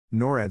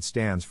NORAD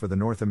stands for the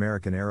North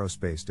American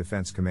Aerospace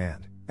Defense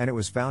Command, and it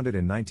was founded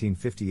in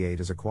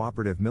 1958 as a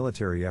cooperative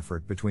military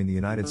effort between the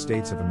United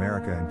States of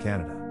America and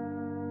Canada.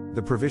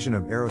 The provision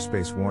of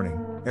aerospace warning,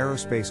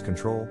 aerospace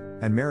control,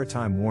 and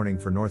maritime warning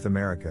for North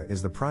America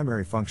is the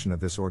primary function of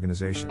this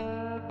organization.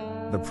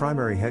 The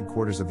primary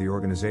headquarters of the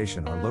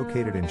organization are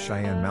located in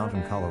Cheyenne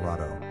Mountain,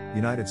 Colorado,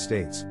 United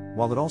States,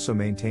 while it also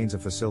maintains a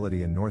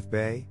facility in North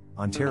Bay,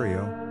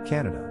 Ontario,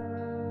 Canada.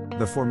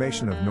 The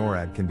formation of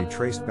NORAD can be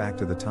traced back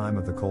to the time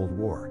of the Cold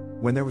War,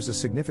 when there was a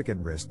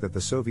significant risk that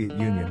the Soviet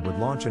Union would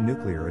launch a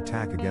nuclear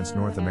attack against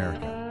North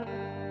America.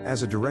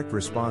 As a direct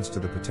response to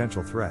the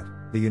potential threat,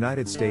 the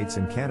United States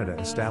and Canada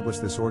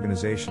established this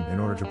organization in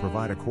order to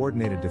provide a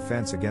coordinated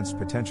defense against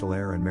potential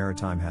air and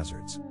maritime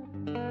hazards.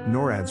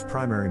 NORAD's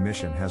primary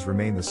mission has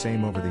remained the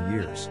same over the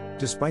years,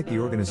 despite the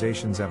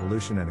organization's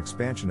evolution and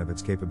expansion of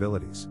its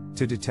capabilities,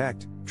 to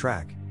detect,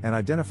 track, and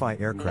identify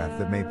aircraft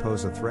that may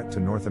pose a threat to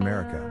North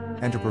America,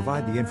 and to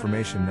provide the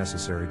information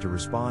necessary to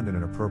respond in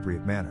an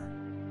appropriate manner.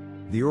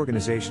 The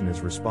organization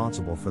is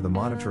responsible for the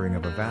monitoring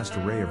of a vast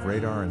array of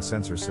radar and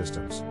sensor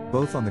systems,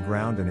 both on the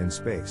ground and in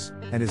space,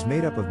 and is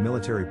made up of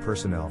military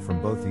personnel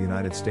from both the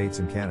United States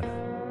and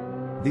Canada.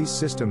 These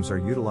systems are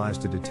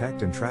utilized to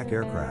detect and track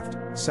aircraft,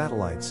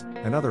 satellites,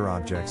 and other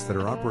objects that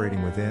are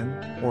operating within,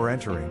 or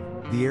entering,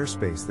 the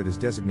airspace that is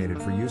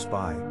designated for use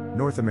by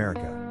North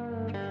America.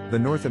 The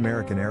North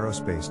American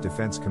Aerospace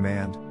Defense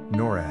Command,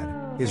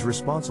 NORAD, is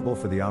responsible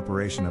for the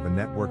operation of a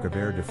network of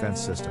air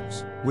defense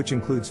systems, which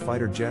includes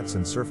fighter jets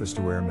and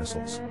surface-to-air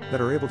missiles,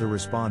 that are able to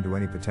respond to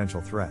any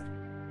potential threat.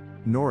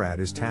 NORAD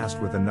is tasked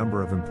with a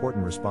number of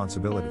important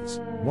responsibilities,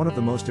 one of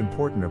the most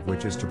important of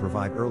which is to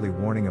provide early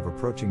warning of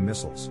approaching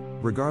missiles,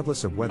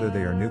 regardless of whether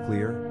they are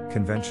nuclear,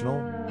 conventional,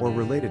 or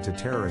related to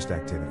terrorist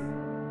activity.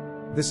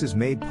 This is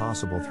made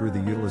possible through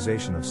the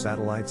utilization of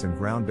satellites and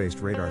ground-based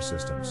radar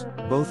systems,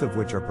 both of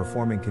which are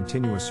performing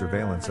continuous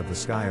surveillance of the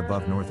sky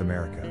above North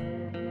America.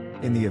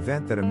 In the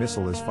event that a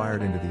missile is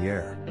fired into the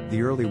air,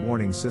 the early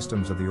warning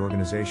systems of the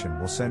organization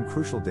will send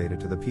crucial data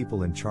to the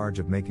people in charge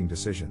of making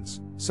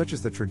decisions, such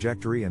as the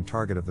trajectory and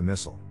target of the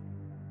missile.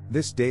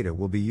 This data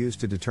will be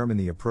used to determine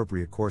the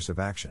appropriate course of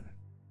action.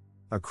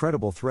 A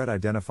credible threat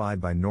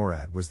identified by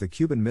NORAD was the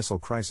Cuban Missile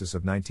Crisis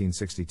of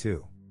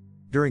 1962.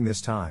 During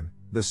this time,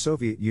 the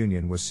Soviet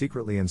Union was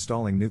secretly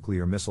installing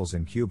nuclear missiles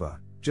in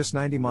Cuba, just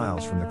 90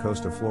 miles from the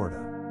coast of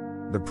Florida.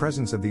 The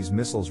presence of these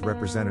missiles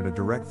represented a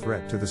direct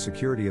threat to the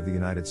security of the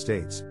United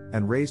States,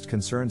 and raised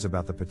concerns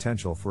about the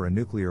potential for a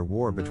nuclear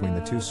war between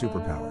the two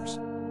superpowers.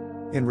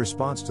 In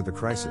response to the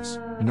crisis,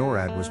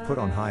 NORAD was put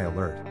on high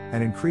alert,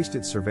 and increased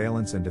its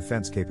surveillance and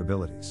defense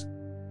capabilities.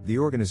 The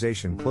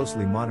organization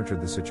closely monitored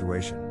the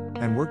situation,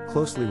 and worked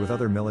closely with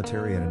other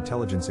military and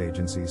intelligence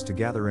agencies to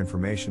gather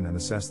information and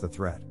assess the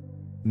threat.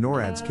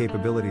 NORAD's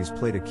capabilities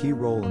played a key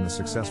role in the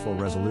successful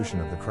resolution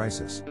of the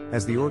crisis,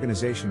 as the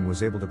organization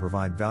was able to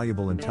provide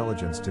valuable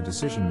intelligence to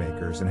decision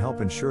makers and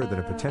help ensure that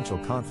a potential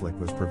conflict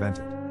was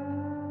prevented.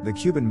 The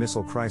Cuban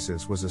Missile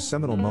Crisis was a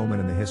seminal moment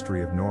in the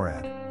history of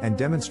NORAD, and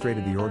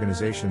demonstrated the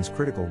organization's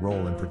critical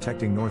role in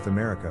protecting North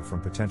America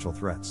from potential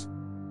threats.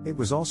 It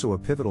was also a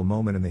pivotal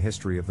moment in the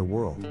history of the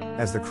world,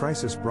 as the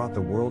crisis brought the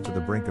world to the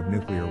brink of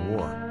nuclear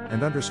war,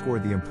 and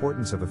underscored the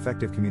importance of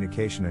effective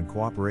communication and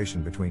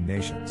cooperation between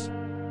nations.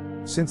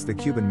 Since the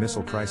Cuban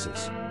Missile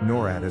Crisis,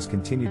 NORAD has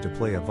continued to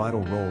play a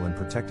vital role in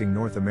protecting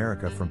North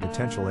America from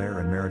potential air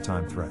and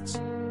maritime threats.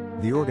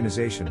 The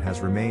organization has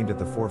remained at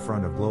the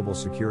forefront of global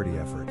security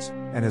efforts,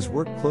 and has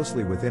worked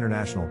closely with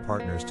international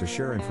partners to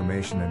share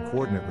information and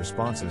coordinate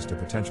responses to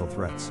potential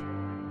threats.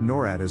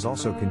 NORAD has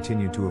also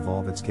continued to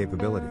evolve its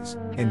capabilities,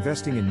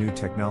 investing in new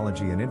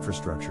technology and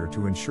infrastructure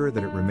to ensure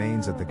that it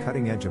remains at the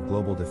cutting edge of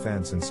global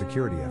defense and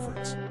security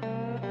efforts.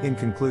 In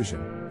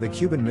conclusion, the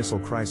Cuban Missile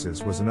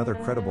Crisis was another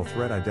credible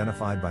threat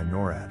identified by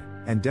NORAD,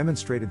 and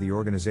demonstrated the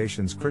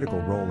organization's critical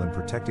role in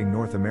protecting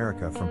North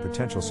America from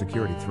potential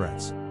security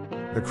threats.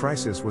 The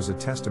crisis was a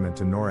testament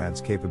to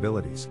NORAD's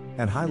capabilities,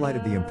 and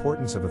highlighted the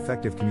importance of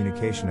effective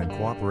communication and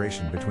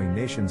cooperation between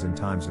nations in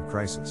times of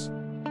crisis.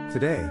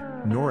 Today,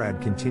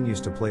 NORAD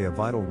continues to play a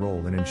vital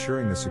role in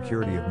ensuring the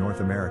security of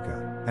North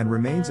America, and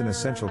remains an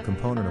essential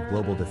component of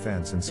global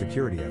defense and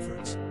security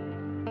efforts.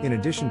 In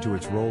addition to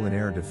its role in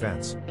air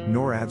defense,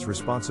 NORAD's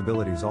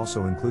responsibilities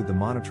also include the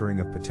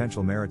monitoring of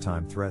potential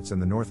maritime threats in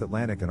the North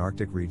Atlantic and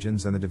Arctic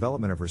regions and the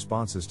development of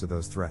responses to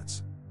those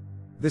threats.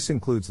 This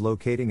includes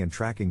locating and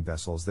tracking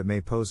vessels that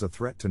may pose a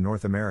threat to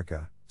North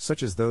America,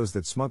 such as those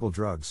that smuggle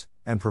drugs,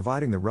 and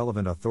providing the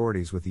relevant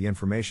authorities with the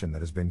information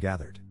that has been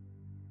gathered.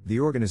 The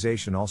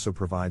organization also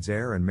provides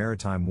air and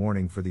maritime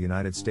warning for the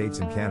United States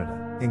and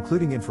Canada,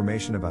 including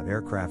information about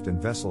aircraft and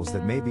vessels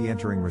that may be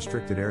entering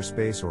restricted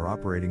airspace or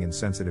operating in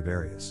sensitive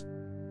areas.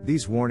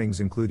 These warnings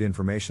include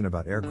information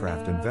about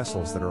aircraft and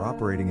vessels that are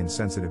operating in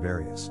sensitive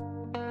areas.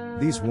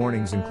 These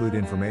warnings include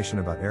information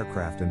about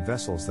aircraft and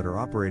vessels that are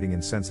operating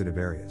in sensitive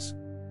areas.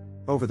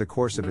 Over the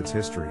course of its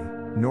history,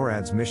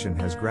 NORAD's mission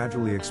has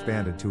gradually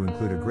expanded to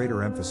include a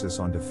greater emphasis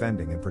on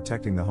defending and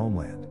protecting the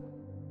homeland.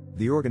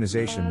 The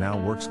organization now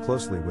works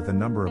closely with a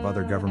number of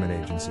other government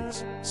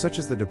agencies, such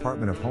as the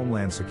Department of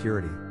Homeland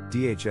Security,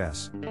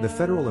 DHS, the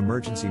Federal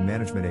Emergency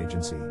Management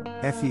Agency,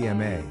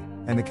 FEMA,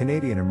 and the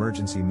Canadian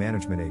Emergency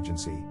Management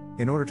Agency,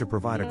 in order to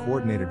provide a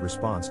coordinated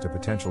response to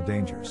potential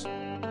dangers.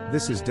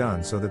 This is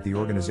done so that the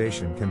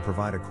organization can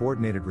provide a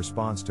coordinated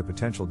response to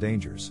potential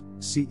dangers,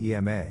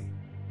 CEMA.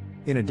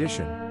 In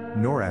addition,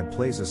 NORAD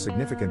plays a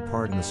significant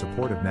part in the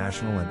support of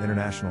national and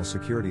international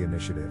security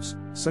initiatives,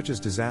 such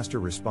as disaster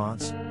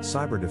response,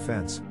 cyber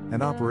defense,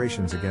 and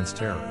operations against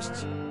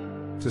terrorists.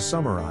 To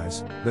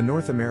summarize, the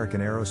North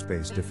American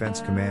Aerospace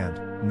Defense Command,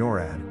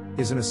 NORAD,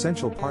 is an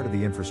essential part of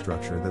the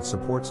infrastructure that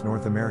supports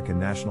North American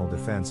national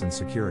defense and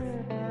security.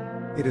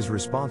 It is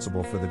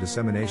responsible for the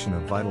dissemination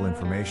of vital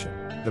information,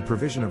 the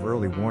provision of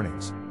early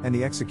warnings, and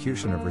the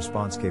execution of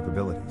response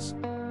capabilities.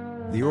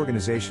 The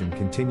organization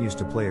continues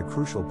to play a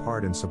crucial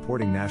part in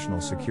supporting national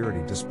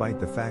security despite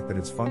the fact that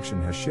its function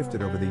has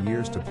shifted over the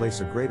years to place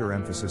a greater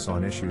emphasis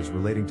on issues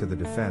relating to the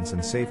defense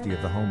and safety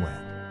of the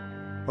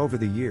homeland. Over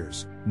the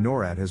years,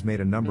 NORAD has made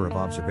a number of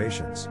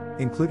observations,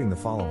 including the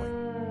following.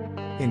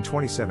 In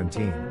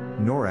 2017,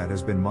 NORAD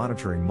has been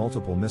monitoring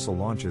multiple missile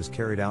launches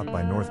carried out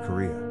by North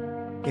Korea.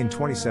 In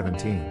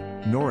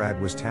 2017, NORAD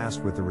was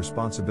tasked with the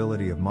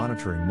responsibility of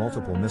monitoring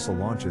multiple missile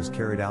launches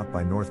carried out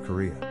by North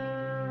Korea.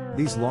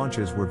 These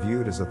launches were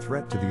viewed as a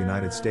threat to the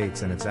United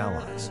States and its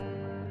allies.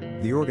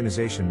 The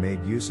organization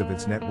made use of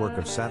its network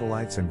of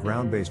satellites and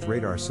ground-based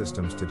radar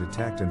systems to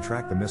detect and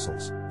track the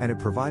missiles, and it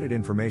provided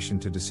information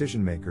to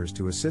decision-makers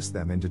to assist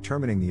them in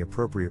determining the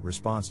appropriate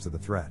response to the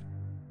threat.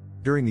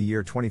 During the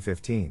year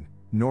 2015,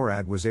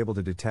 NORAD was able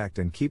to detect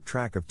and keep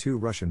track of 2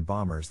 Russian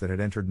bombers that had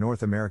entered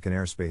North American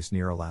airspace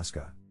near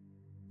Alaska.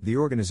 The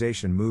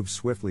organization moved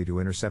swiftly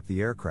to intercept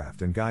the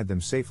aircraft and guide them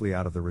safely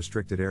out of the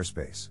restricted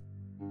airspace.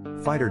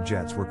 Fighter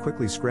jets were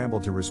quickly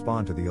scrambled to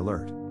respond to the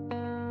alert.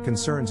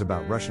 Concerns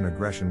about Russian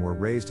aggression were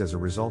raised as a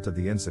result of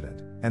the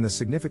incident, and the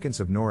significance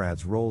of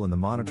NORAD's role in the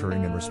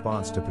monitoring and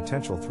response to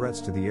potential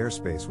threats to the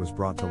airspace was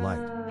brought to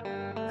light.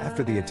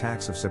 After the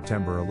attacks of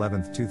September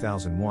 11,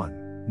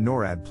 2001,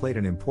 NORAD played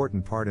an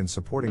important part in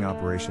supporting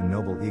Operation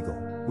Noble Eagle,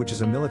 which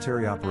is a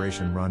military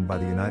operation run by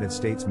the United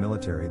States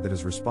military that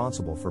is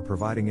responsible for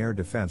providing air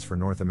defense for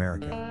North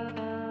America.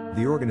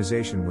 The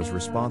organization was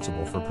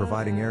responsible for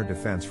providing air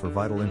defense for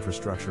vital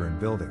infrastructure and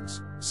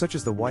buildings, such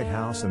as the White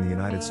House and the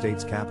United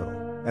States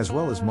Capitol, as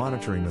well as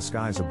monitoring the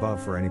skies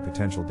above for any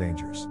potential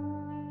dangers.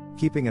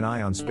 Keeping an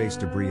eye on space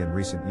debris in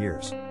recent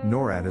years,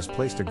 NORAD has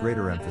placed a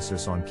greater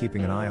emphasis on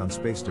keeping an eye on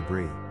space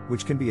debris,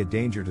 which can be a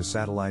danger to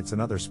satellites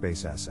and other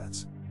space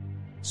assets.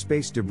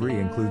 Space debris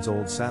includes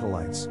old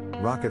satellites,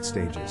 rocket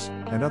stages,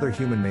 and other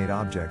human-made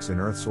objects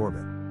in Earth's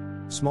orbit.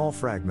 Small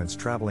fragments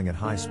traveling at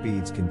high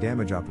speeds can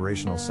damage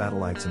operational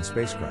satellites and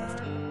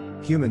spacecraft.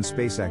 Human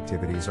space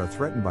activities are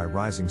threatened by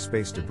rising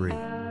space debris.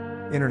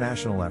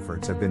 International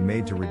efforts have been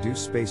made to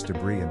reduce space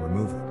debris and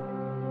remove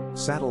it.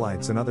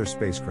 Satellites and other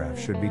spacecraft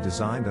should be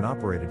designed and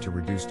operated to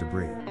reduce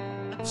debris.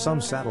 Some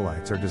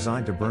satellites are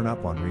designed to burn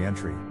up on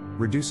re-entry,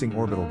 reducing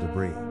orbital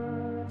debris.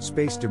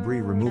 Space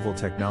debris removal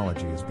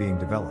technology is being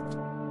developed.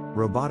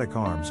 Robotic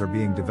arms are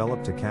being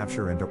developed to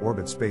capture and to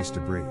orbit space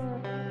debris.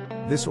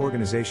 This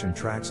organization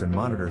tracks and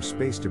monitors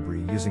space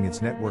debris using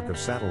its network of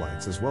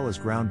satellites as well as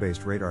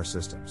ground-based radar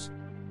systems.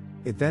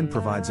 It then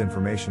provides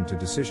information to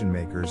decision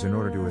makers in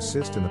order to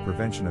assist in the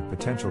prevention of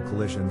potential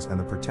collisions and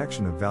the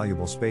protection of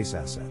valuable space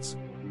assets.